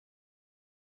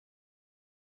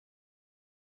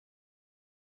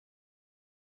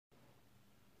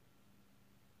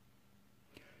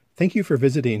Thank you for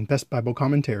visiting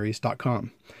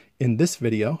bestbiblecommentaries.com. In this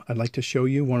video, I'd like to show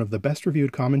you one of the best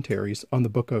reviewed commentaries on the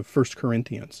book of 1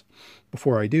 Corinthians.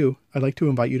 Before I do, I'd like to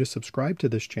invite you to subscribe to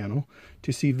this channel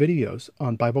to see videos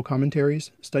on Bible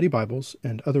commentaries, study Bibles,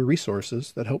 and other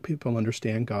resources that help people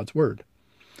understand God's Word.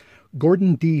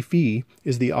 Gordon D. Fee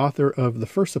is the author of the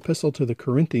First Epistle to the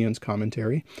Corinthians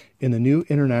commentary in the New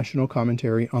International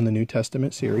Commentary on the New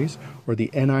Testament series, or the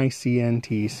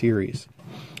NICNT series.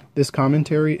 This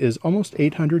commentary is almost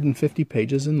 850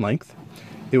 pages in length.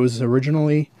 It was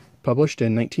originally published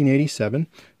in 1987.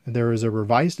 There is a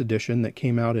revised edition that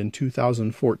came out in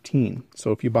 2014.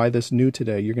 So if you buy this new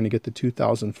today, you're going to get the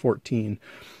 2014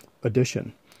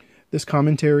 edition. This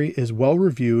commentary is well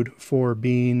reviewed for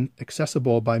being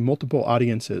accessible by multiple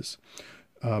audiences.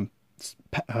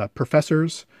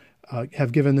 Professors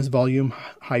have given this volume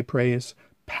high praise.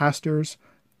 Pastors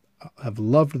have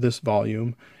loved this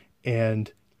volume,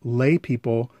 and lay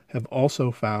people have also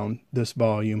found this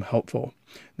volume helpful.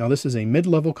 Now, this is a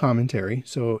mid-level commentary,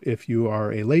 so if you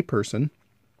are a lay person,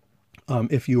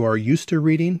 if you are used to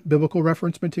reading biblical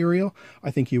reference material, I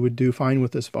think you would do fine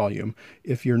with this volume.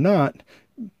 If you're not,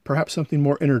 perhaps something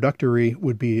more introductory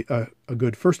would be a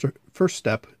good first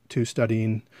step to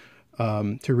studying,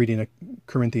 to reading a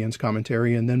Corinthians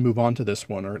commentary, and then move on to this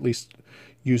one, or at least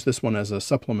use this one as a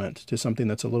supplement to something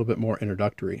that's a little bit more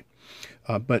introductory.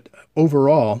 But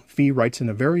overall, Fee writes in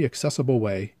a very accessible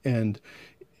way, and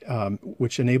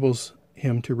which enables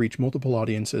him to reach multiple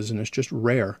audiences, and it's just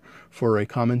rare for a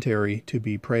commentary to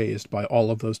be praised by all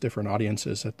of those different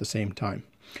audiences at the same time.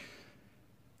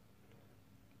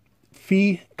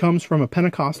 Fee comes from a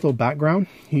Pentecostal background.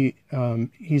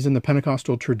 He's in the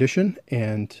Pentecostal tradition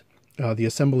and the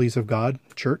Assemblies of God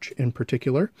Church in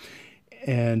particular.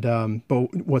 And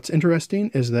but what's interesting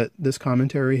is that this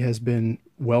commentary has been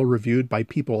well reviewed by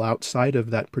people outside of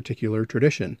that particular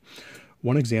tradition.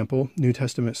 One example, New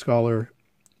Testament scholar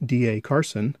D.A.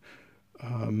 Carson,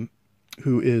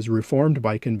 who is Reformed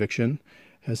by conviction,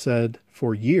 has said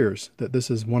for years that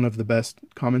this is one of the best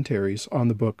commentaries on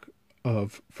the book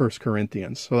of 1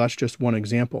 Corinthians. So that's just one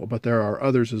example, but there are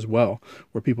others as well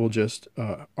where people just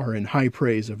are in high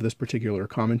praise of this particular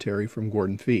commentary from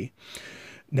Gordon Fee.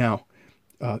 Now,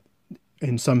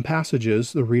 in some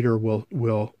passages, the reader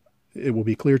it will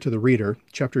be clear to the reader,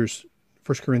 chapters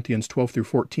 1 Corinthians 12 through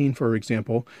 14, for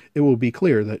example, it will be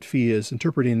clear that Fee is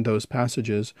interpreting those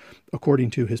passages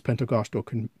according to his Pentecostal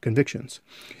convictions.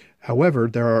 However,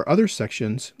 there are other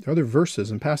sections, other verses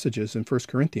and passages in 1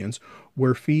 Corinthians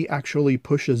where Fee actually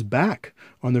pushes back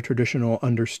on the traditional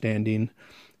understanding,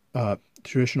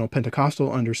 traditional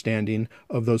Pentecostal understanding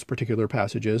of those particular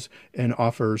passages, and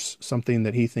offers something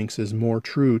that he thinks is more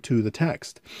true to the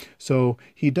text. So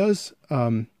he does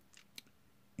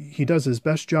his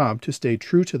best job to stay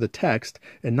true to the text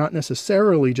and not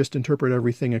necessarily just interpret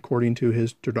everything according to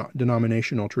his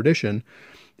denominational tradition.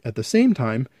 At the same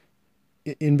time,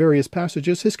 in various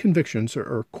passages, his convictions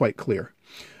are quite clear.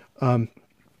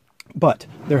 But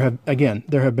there have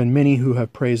been many who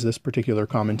have praised this particular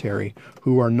commentary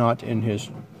who are not in his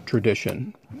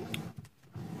tradition.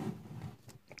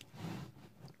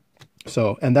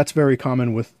 So, and that's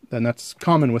common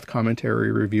with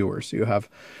commentary reviewers. You have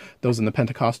those in the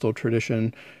Pentecostal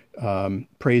tradition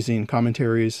praising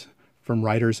commentaries from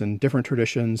writers in different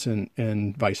traditions,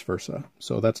 and vice versa.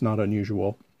 So that's not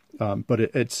unusual, but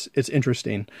it's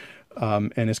interesting,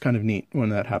 and it's kind of neat when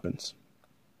that happens.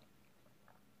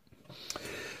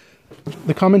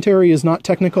 The commentary is not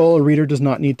technical. A reader does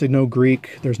not need to know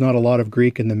Greek. There's not a lot of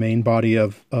Greek in the main body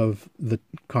of the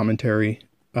commentary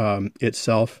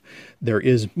itself. There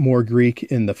is more Greek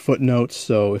in the footnotes,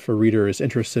 so if a reader is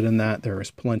interested in that, there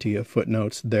is plenty of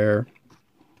footnotes there.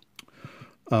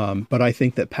 But I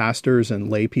think that pastors and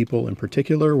lay people in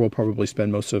particular will probably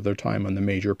spend most of their time on the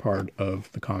major part of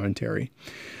the commentary.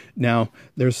 Now,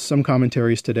 there's some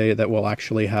commentaries today that will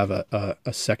actually have a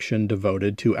section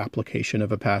devoted to application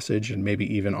of a passage and maybe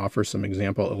even offer some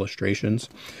example illustrations.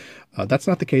 That's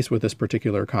not the case with this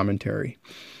particular commentary.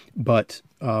 But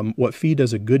what Fee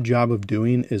does a good job of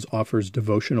doing is offers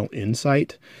devotional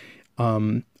insight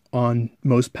on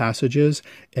most passages,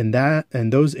 and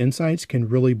those insights can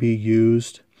really be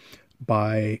used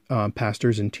by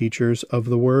pastors and teachers of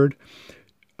the Word.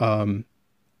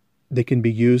 They can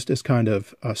be used as kind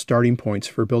of starting points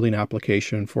for building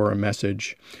application for a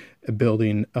message,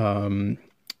 building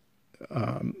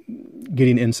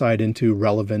getting insight into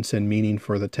relevance and meaning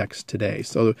for the text today.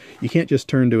 So you can't just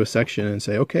turn to a section and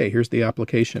say, okay, here's the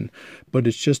application, but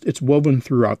it's woven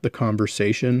throughout the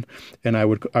conversation. And I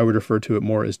would refer to it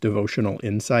more as devotional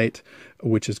insight,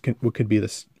 which could be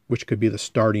the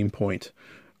starting point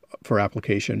for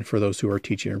application for those who are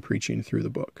teaching and preaching through the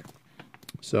book.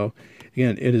 So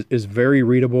again, it is very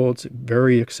readable. It's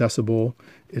very accessible.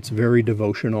 It's very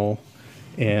devotional.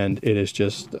 And it is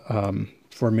just,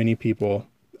 for many people,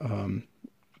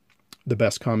 the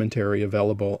best commentary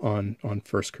available on 1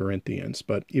 Corinthians.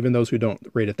 But even those who don't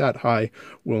rate it that high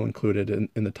will include it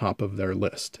in the top of their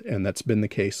list. And that's been the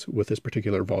case with this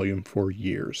particular volume for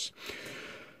years.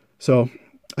 So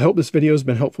I hope this video has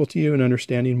been helpful to you in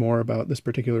understanding more about this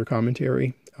particular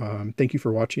commentary. Thank you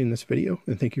for watching this video,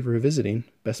 and thank you for visiting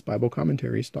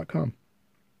bestbiblecommentaries.com.